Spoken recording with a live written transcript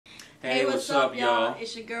Hey, what's up, y'all?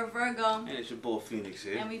 It's your girl Virgo. And it's your boy Phoenix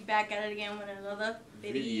here. And we back at it again with another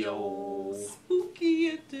video. Spooky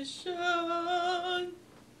edition.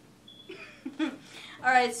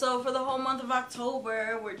 Alright, so for the whole month of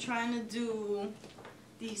October, we're trying to do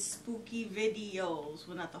these spooky videos.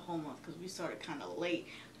 Well, not the whole month because we started kind of late.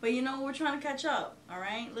 But you know, we're trying to catch up.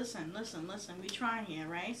 Alright? Listen. We trying here,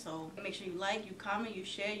 right? So make sure you like, you comment, you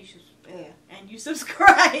share, and you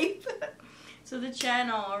subscribe to the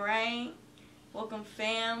channel, alright? Welcome,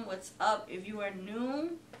 fam. What's up? If you are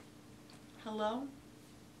new, hello.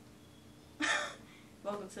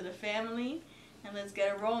 Welcome to the family. And let's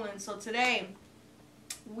get it rolling. So today,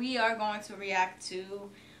 we are going to react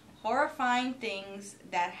to horrifying things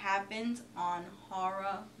that happened on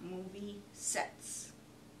horror movie sets.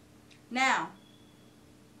 Now,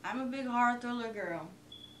 I'm a big horror thriller girl.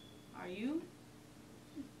 Are you?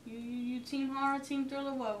 You team horror, team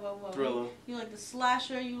thriller? What? Thriller. You like the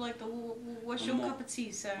slasher? You like the... What's your cup of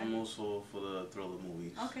tea, sir? I'm also for the thriller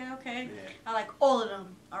movies. Okay. Yeah. I like all of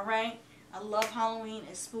them, alright? I love Halloween.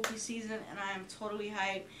 It's spooky season, and I am totally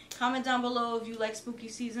hyped. Comment down below if you like spooky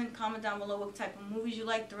season. Comment down below what type of movies you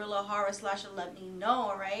like. Thriller, horror, slasher, let me know,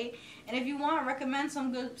 alright? And if you want, recommend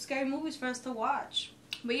some good scary movies for us to watch.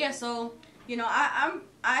 But yeah, so, you know,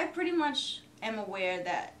 I pretty much am aware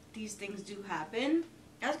that these things do happen.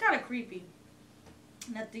 That's kind of creepy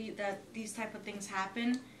that these type of things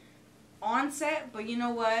happen on set. But you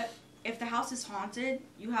know what? If the house is haunted,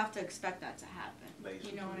 you have to expect that to happen.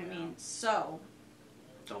 Basically, you know what I mean? So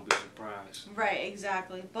don't be surprised. Right,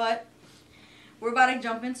 exactly. But we're about to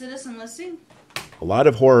jump into this and let's see. A lot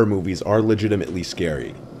of horror movies are legitimately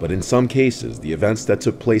scary, but in some cases, the events that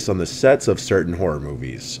took place on the sets of certain horror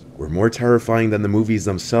movies were more terrifying than the movies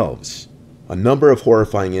themselves. A number of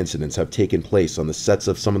horrifying incidents have taken place on the sets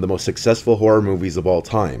of some of the most successful horror movies of all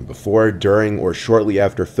time, before, during, or shortly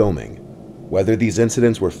after filming. Whether these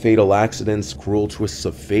incidents were fatal accidents, cruel twists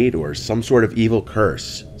of fate, or some sort of evil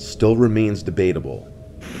curse still remains debatable.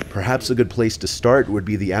 Perhaps a good place to start would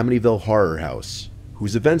be the Amityville Horror House,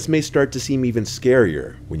 whose events may start to seem even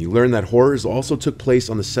scarier when you learn that horrors also took place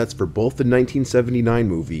on the sets for both the 1979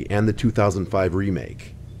 movie and the 2005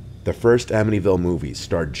 remake. The first Amityville movie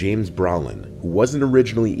starred James Brolin, who wasn't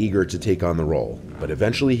originally eager to take on the role, but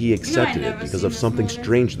eventually he accepted it because of something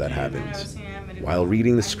strange that happened. While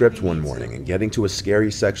reading the script one morning and getting to a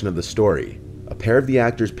scary section of the story, a pair of the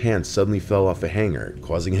actor's pants suddenly fell off a hanger,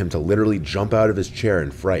 causing him to literally jump out of his chair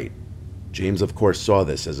in fright. James of course saw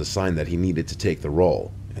this as a sign that he needed to take the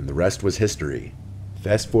role, and the rest was history.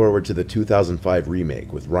 Fast forward to the 2005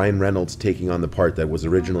 remake, with Ryan Reynolds taking on the part that was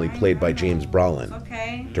originally played by James Brolin.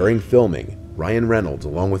 Okay. During filming, Ryan Reynolds,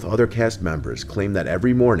 along with other cast members, claimed that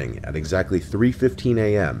every morning at exactly 3:15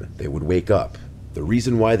 a.m. they would wake up. The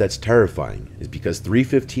reason why that's terrifying is because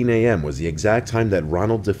 3:15 a.m. was the exact time that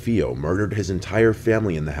Ronald DeFeo murdered his entire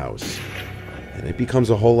family in the house. And it becomes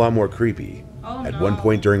a whole lot more creepy. At one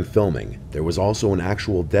point during filming, there was also an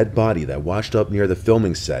actual dead body that washed up near the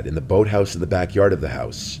filming set in the boathouse in the backyard of the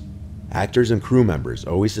house. Actors and crew members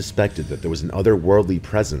always suspected that there was an otherworldly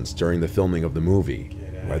presence during the filming of the movie.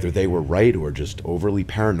 Whether they were right or just overly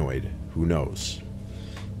paranoid, who knows?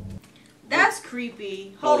 That's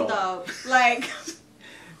creepy. Hold up. Like,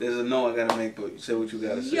 there's a note I gotta make, but say what you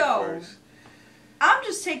gotta say first. I'm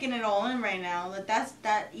just taking it all in right now.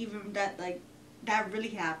 That really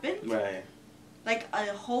happened. Right. Like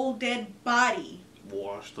a whole dead body.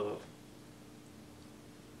 Washed up.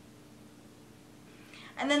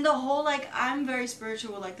 And then the whole, like, I'm very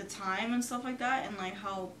spiritual with, like, the time and stuff like that, and, like,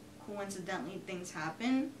 how coincidentally things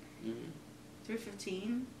happen.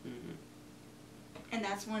 3:15. And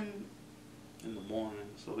that's when... in the morning.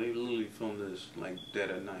 So they literally filmed this, like, dead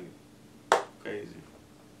at night. Crazy.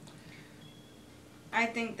 I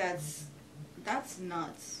think that's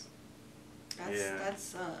nuts.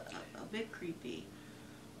 That's a bit creepy.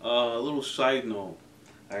 A little side note.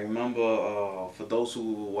 I remember for those who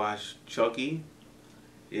watched Chucky,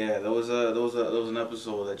 yeah, there was an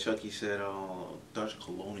episode that Chucky said Dutch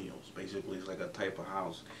colonials basically is like a type of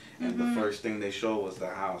house, and the first thing they showed was the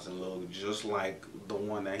house and looked just like the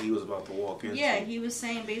one that he was about to walk into. Yeah, he was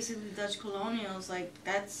saying basically Dutch colonials, like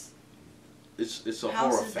that's. It's a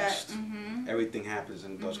horror fest. Everything happens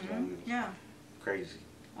in Dutch colonials. Yeah. Crazy.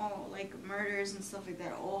 All like murders and stuff like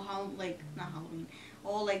that. All not Halloween.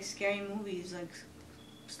 All like scary movies like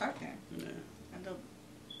start there. Yeah. And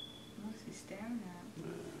what's he staring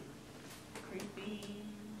at? Creepy.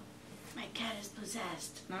 My cat is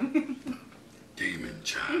possessed. Demon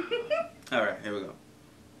child. All right, here we go.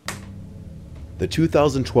 The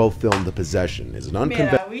 2012 film The Possession is an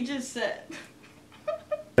unconventional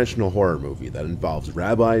conventional horror movie that involves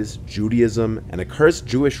rabbis, Judaism, and a cursed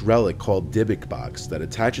Jewish relic called Dybbuk box that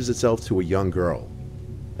attaches itself to a young girl.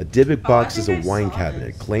 A Dybbuk box is a wine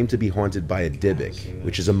cabinet claimed to be haunted by a Dybbuk,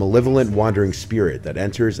 which is a malevolent wandering spirit that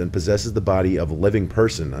enters and possesses the body of a living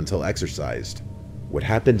person until exorcised. What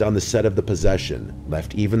happened on the set of the possession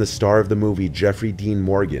left even the star of the movie, Jeffrey Dean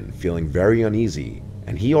Morgan, feeling very uneasy,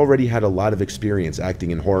 and he already had a lot of experience acting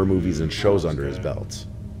in horror movies and shows under his belt.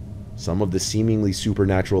 Some of the seemingly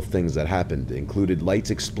supernatural things that happened included lights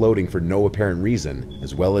exploding for no apparent reason,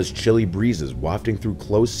 as well as chilly breezes wafting through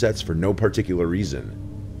closed sets for no particular reason.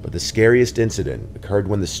 But the scariest incident occurred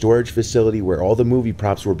when the storage facility where all the movie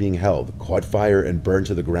props were being held caught fire and burned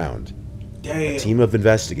to the ground. Damn. A team of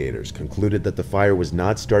investigators concluded that the fire was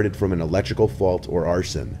not started from an electrical fault or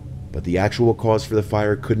arson, but the actual cause for the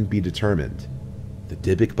fire couldn't be determined. The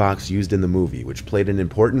Dybbuk box used in the movie, which played an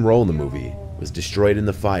important role in the movie, was destroyed in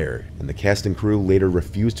the fire, and the cast and crew later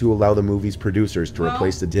refused to allow the movie's producers to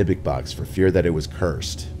replace the Dybbuk box for fear that it was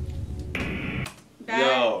cursed.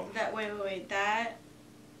 That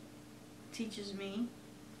teaches me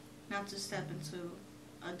not to step into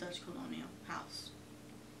a Dutch colonial house.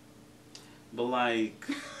 But like,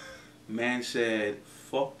 man said,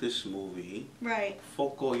 fuck this movie. Right.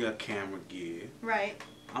 Fuck all your camera gear. Right.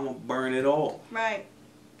 I'm gonna burn it all. Right.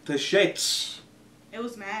 To shits. It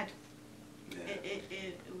was mad. Yeah.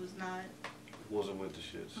 It was not. It wasn't with the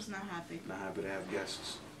shits. Was not happy. Not happy to have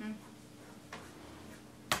guests.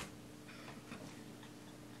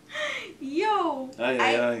 Yo.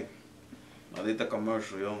 Ay. Maldita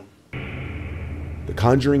commercial, yo. The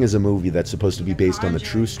Conjuring is a movie that's supposed to be based on the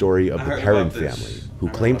true story of the Perron family, who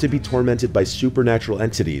claimed to be tormented by supernatural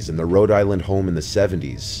entities in their Rhode Island home in the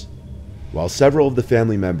 70s. While several of the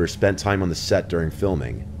family members spent time on the set during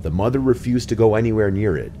filming, the mother refused to go anywhere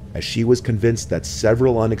near it, as she was convinced that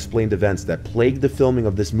several unexplained events that plagued the filming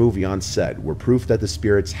of this movie on set were proof that the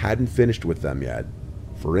spirits hadn't finished with them yet.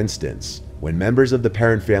 For instance, when members of the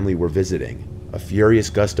Perron family were visiting, a furious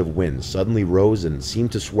gust of wind suddenly rose and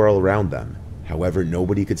seemed to swirl around them. However,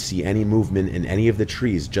 nobody could see any movement in any of the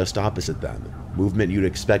trees just opposite them, movement you'd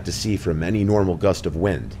expect to see from any normal gust of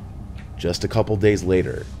wind. Just a couple days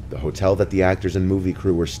later, the hotel that the actors and movie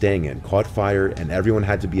crew were staying in caught fire and everyone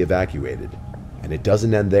had to be evacuated. And it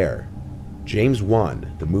doesn't end there. James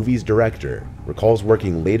Wan, the movie's director, recalls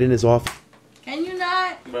working late in his office. Can you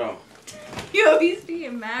not? Bro. Yo, he's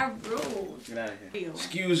being mad rude. Get out of here.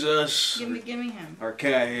 Excuse us. Give me him. Our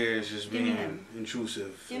cat here is just being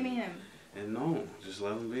intrusive. Give me him. And no, just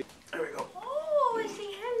let him be. There we go. Oh,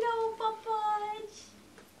 say hello, Papa.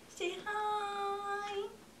 Say hi.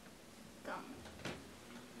 Come.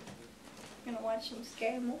 I'm gonna watch some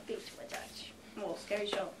scary movies with us. Well, scary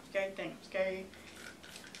show, scary thing, scary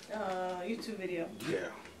YouTube video. Yeah.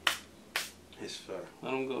 It's fair.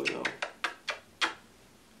 Let him go, yo.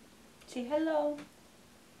 Say hello.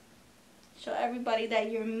 Show everybody that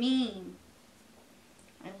you're mean.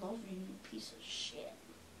 I love you, you piece of shit.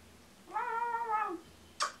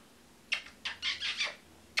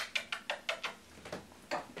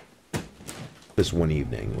 This one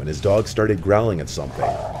evening, when his dog started growling at something,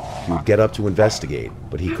 he would get up to investigate,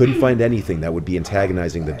 but he couldn't find anything that would be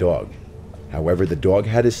antagonizing the dog. However, the dog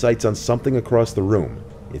had his sights on something across the room.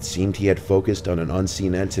 It seemed he had focused on an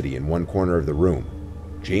unseen entity in one corner of the room.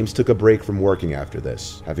 James took a break from working after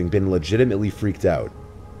this, having been legitimately freaked out.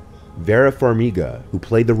 Vera Farmiga, who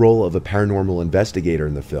played the role of a paranormal investigator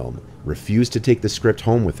in the film, refused to take the script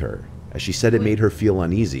home with her, as she said it made her feel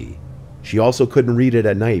uneasy. She also couldn't read it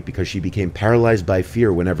at night because she became paralyzed by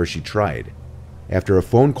fear whenever she tried. After a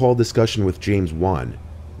phone call discussion with James Wan,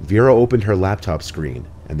 Vera opened her laptop screen,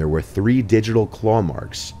 and there were 3 digital claw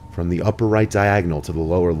marks from the upper right diagonal to the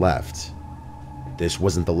lower left. This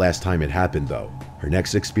wasn't the last time it happened, though. Her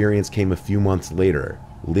next experience came a few months later,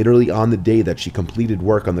 literally on the day that she completed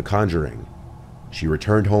work on The Conjuring. She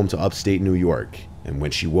returned home to upstate New York, and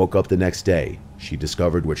when she woke up the next day, she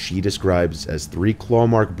discovered what she describes as 3 claw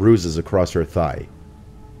mark bruises across her thigh.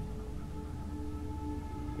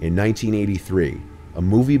 In 1983, a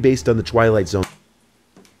movie based on the Twilight Zone.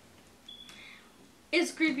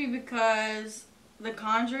 It's creepy because The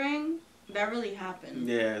Conjuring, that really happened.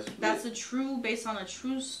 Yeah. That's based on a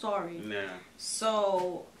true story. Yeah.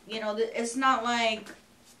 So, you know, it's not like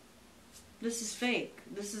this is fake.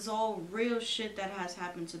 This is all real shit that has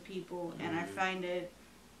happened to people, and I find it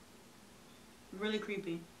really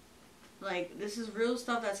creepy. Like, this is real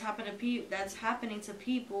stuff that's happening to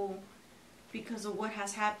people because of what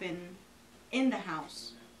has happened in the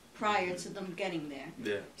house prior to them getting there.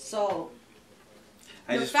 Yeah. So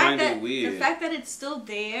I just find it weird. The fact that it's still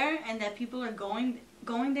there and that people are going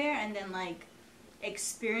there and then like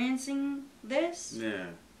experiencing this. Yeah.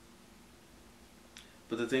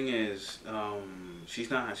 But the thing is, she's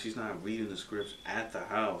not reading the scripts at the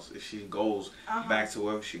house. If she goes back to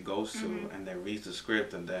wherever she goes to, and then reads the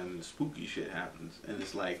script, and then spooky shit happens, and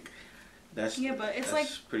it's like, but it's like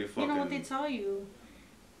pretty fucking. You know what they tell you,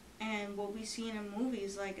 and what we see in the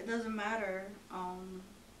movies. Like, it doesn't matter.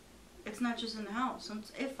 It's not just in the house.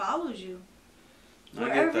 It follows you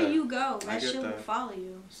wherever you go. That shit will follow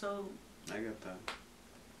you. So I get that.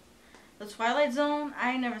 The Twilight Zone,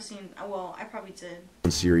 I ain't never seen. Well, I probably did.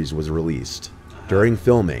 The series was released. During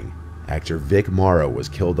filming, actor Vic Morrow was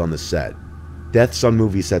killed on the set. Deaths on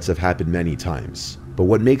movie sets have happened many times, but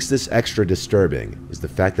what makes this extra disturbing is the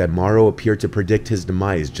fact that Morrow appeared to predict his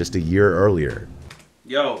demise just a year earlier.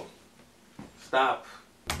 Yo, stop.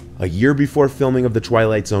 A year before filming of the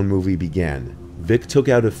Twilight Zone movie began, Vic took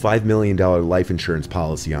out a $5 million life insurance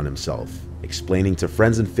policy on himself, explaining to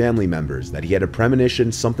friends and family members that he had a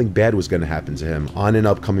premonition something bad was going to happen to him on an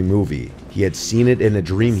upcoming movie. He had seen it in a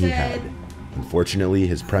dream he had. Unfortunately,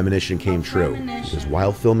 his premonition came true, because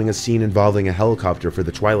while filming a scene involving a helicopter for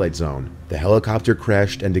the Twilight Zone, the helicopter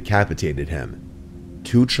crashed and decapitated him.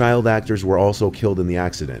 2 child actors were also killed in the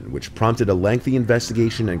accident, which prompted a lengthy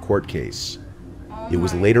investigation and court case. It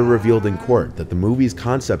was later revealed in court that the movie's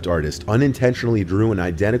concept artist unintentionally drew an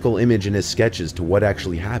identical image in his sketches to what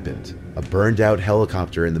actually happened. A burned-out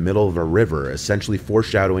helicopter in the middle of a river, essentially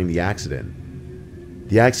foreshadowing the accident.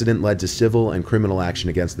 The accident led to civil and criminal action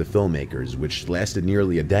against the filmmakers, which lasted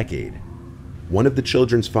nearly a decade. One of the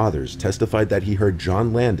children's fathers testified that he heard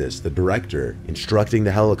John Landis, the director, instructing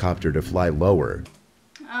the helicopter to fly lower.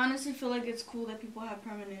 I honestly feel like it's cool that people have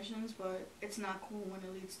premonitions, but it's not cool when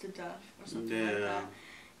it leads to death or something like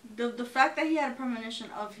that. The fact that he had a premonition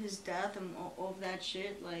of his death and of that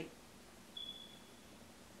shit, like,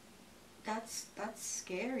 that's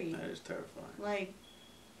scary. That is terrifying. Like,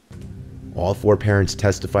 all 4 parents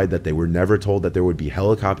testified that they were never told that there would be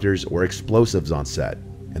helicopters or explosives on set,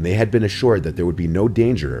 and they had been assured that there would be no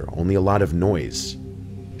danger, only a lot of noise.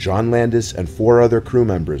 John Landis and 4 other crew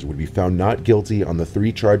members would be found not guilty on the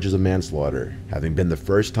 3 charges of manslaughter, having been the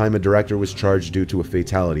first time a director was charged due to a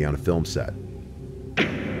fatality on a film set.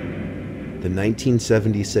 The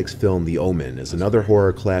 1976 film The Omen is another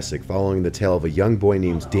horror classic following the tale of a young boy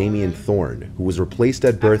named Damien Thorne, who was replaced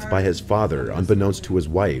at birth by his father, unbeknownst to his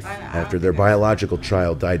wife, after their biological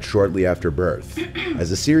child died shortly after birth.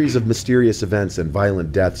 As a series of mysterious events and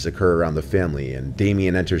violent deaths occur around the family and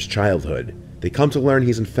Damien enters childhood, they come to learn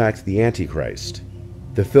he's in fact the Antichrist.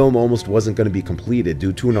 The film almost wasn't going to be completed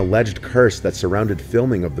due to an alleged curse that surrounded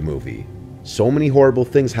filming of the movie. So many horrible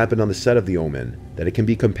things happened on the set of The Omen that it can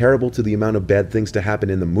be comparable to the amount of bad things to happen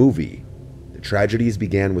in the movie. The tragedies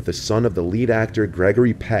began with the son of the lead actor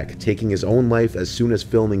Gregory Peck taking his own life as soon as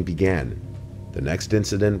filming began. The next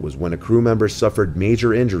incident was when a crew member suffered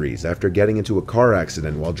major injuries after getting into a car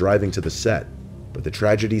accident while driving to the set. But the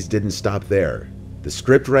tragedies didn't stop there. The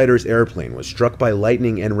scriptwriter's airplane was struck by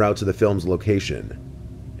lightning en route to the film's location.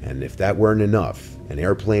 And if that weren't enough, an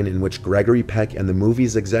airplane in which Gregory Peck and the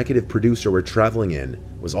movie's executive producer were traveling in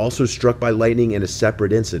was also struck by lightning in a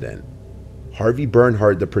separate incident. Harvey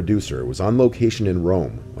Bernhard, the producer, was on location in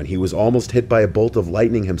Rome when he was almost hit by a bolt of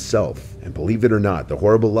lightning himself, and believe it or not, the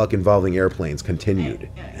horrible luck involving airplanes continued,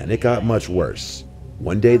 and it got much worse.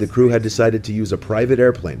 One day, the crew had decided to use a private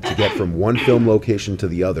airplane to get from one film location to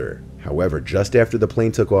the other. However, just after the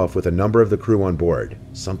plane took off with a number of the crew on board,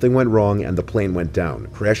 something went wrong and the plane went down,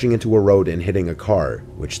 crashing into a road and hitting a car,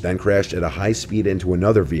 which then crashed at a high speed into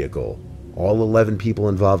another vehicle. All 11 people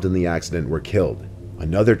involved in the accident were killed.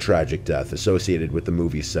 Another tragic death associated with the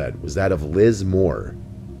movie set was that of Liz Moore.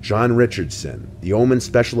 John Richardson, the Omen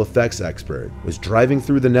special effects expert, was driving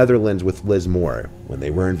through the Netherlands with Liz Moore when they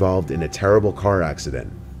were involved in a terrible car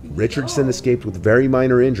accident. Richardson escaped with very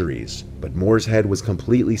minor injuries, but Moore's head was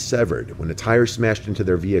completely severed when a tire smashed into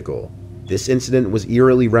their vehicle. This incident was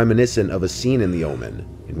eerily reminiscent of a scene in The Omen,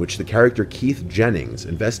 in which the character Keith Jennings,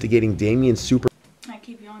 investigating Damien's I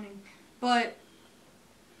keep yawning. But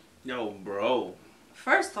Yo, bro.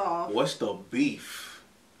 First off, What's the beef?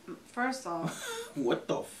 First off, What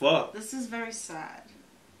the fuck? this is very sad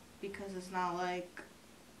because it's not like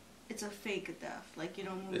it's a fake death. Like, you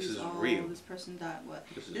know, movies. This is oh, real. This person died. What?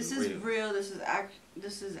 This is real.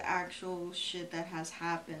 This is actual shit that has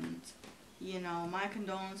happened. You know, my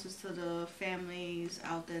condolences to the families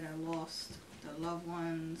out there that lost their loved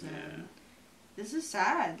ones, and this is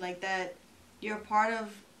sad. Like that, you're part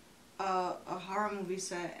of a horror movie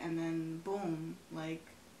set, and then boom, like.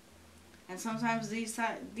 And sometimes these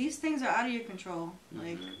things are out of your control.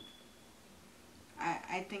 Like,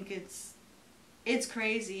 I think it's it's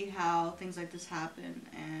crazy how things like this happen,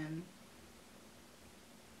 and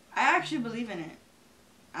I actually believe in it.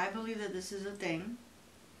 I believe that this is a thing.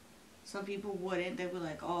 Some people wouldn't. They were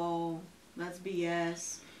like, "Oh, that's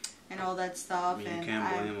BS," and all that stuff. I mean, and you can't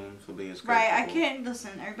blame them for being skeptical. right. I can't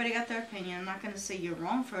listen. Everybody got their opinion. I'm not gonna say you're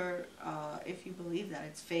wrong for if you believe that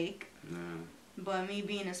it's fake. Yeah. But me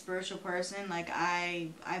being a spiritual person, like I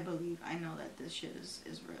believe, I know that this shit is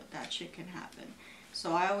real. That shit can happen.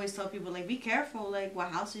 So I always tell people, like, be careful, like,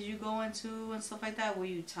 what houses you go into and stuff like that, where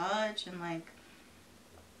you touch, and, like,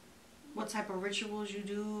 what type of rituals you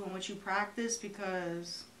do and what you practice,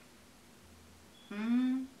 because,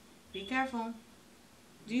 be careful.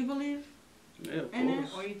 Do you believe Yeah, of in course.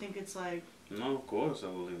 it? Or you think it's like... No, of course I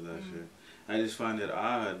believe that shit. I just find it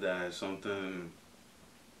odd that something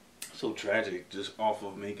so tragic just off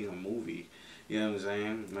of making a movie. You know what I'm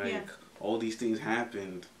saying? Like, all these things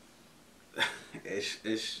happened. It's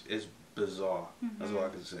bizarre. That's all I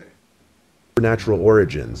can say. Supernatural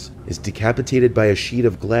origins is decapitated by a sheet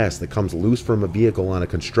of glass that comes loose from a vehicle on a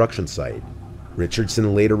construction site.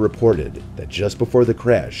 Richardson later reported that just before the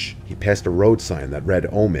crash, he passed a road sign that read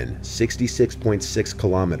Omen 66.6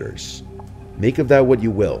 kilometers. Make of that what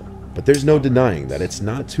you will, but there's no denying that it's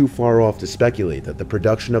not too far off to speculate that the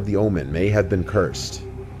production of the Omen may have been cursed.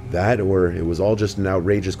 That, or it was all just an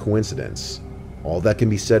outrageous coincidence. All that can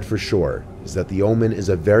be said for sure is that The Omen is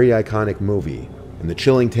a very iconic movie, and the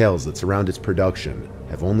chilling tales that surround its production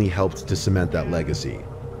have only helped to cement that legacy.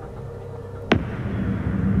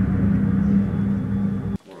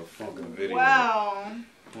 What a fucking video. Wow.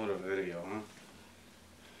 What a video, huh?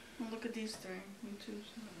 Well, look at these three. YouTube.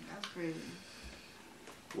 That's crazy.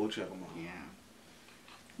 We'll check them out. Yeah.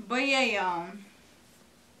 But yeah, y'all.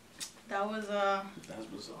 That was That's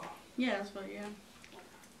bizarre. yeah, that's what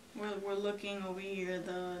we're looking over here,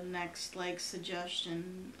 the next like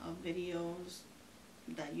suggestion of videos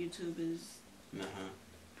that YouTube is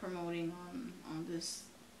promoting on this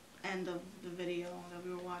end of the video that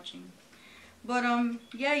we were watching. But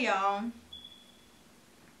yeah, y'all.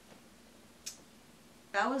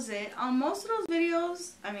 That was it. Most of those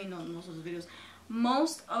videos, I mean, no, most of those videos,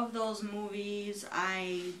 most of those movies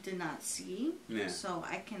I did not see. Yeah. So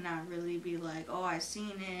I cannot really be like, oh, I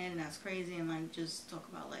seen it and that's crazy, and like just talk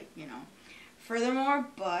about like, you know. Furthermore,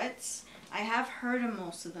 but I have heard of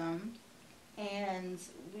most of them, and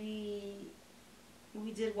we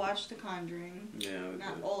did watch The Conjuring. Yeah.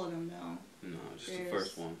 Not all of them though. No, just the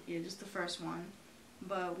first one. Yeah, just the first one.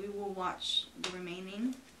 But we will watch the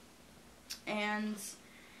remaining. And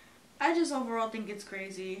I just overall think it's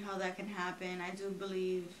crazy how that can happen. I do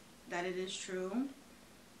believe that it is true.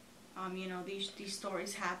 You know, these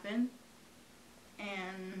stories happen.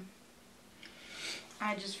 And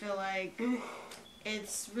I just feel like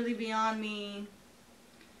it's really beyond me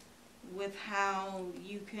with how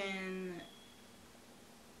you can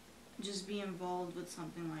just be involved with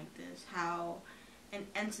something like this. How an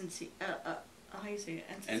entity, how you say it?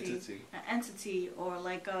 Entity. An entity, or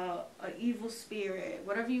like a evil spirit,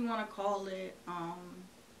 whatever you want to call it,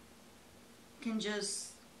 can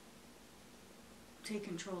just take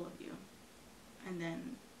control of you, and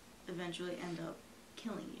then eventually end up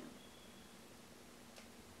killing you.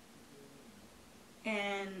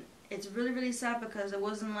 And it's really, really sad because it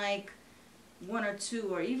wasn't like one or two,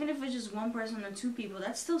 or even if it's just one person or two people,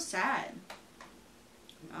 that's still sad.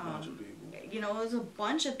 A bunch of people. You know, it was a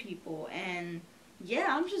bunch of people, and yeah,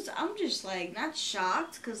 I'm just like not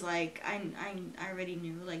shocked, because like I already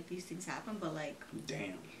knew like these things happen, but like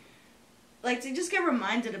Damn. like to just get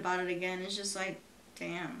reminded about it again, it's just like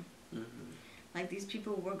damn. Like these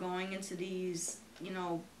people were going into these, you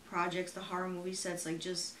know, projects, the horror movie sets, like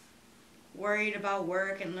just worried about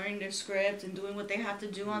work and learning their script and doing what they have to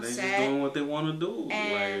do on set. They just doing what they want to do.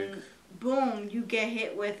 And like, boom, you get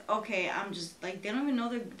hit with, okay, I'm just like, they don't even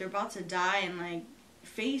know they're about to die and like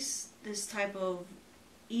face this type of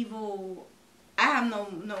evil. I have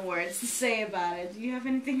no words to say about it. Do you have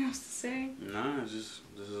anything else to say? Nah, it's just,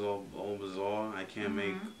 this is all bizarre. I can't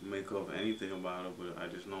make up anything about it, but I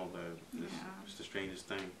just know that it's the strangest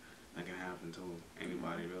thing that can happen to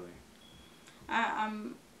anybody, really.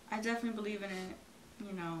 I definitely believe in it.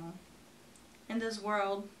 You know, in this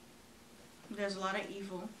world, there's a lot of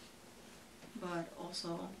evil, but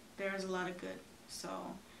also there's a lot of good. So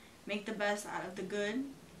make the best out of the good,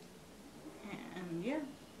 and yeah.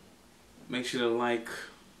 Make sure to like,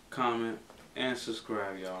 comment, And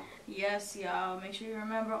subscribe, y'all. Yes, y'all. Make sure you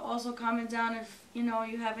remember. Also, comment down if you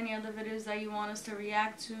have any other videos that you want us to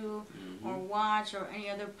react to or watch, or any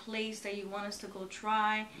other place that you want us to go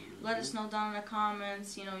try. Let us know down in the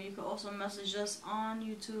comments. You can also message us on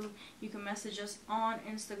YouTube. You can message us on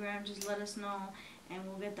Instagram. Just let us know, and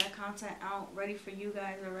we'll get that content out ready for you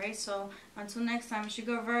guys. All right. So until next time, it's your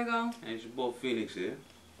girl Virgo. And it's your boy Phoenix here.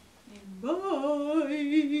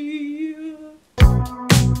 Bye.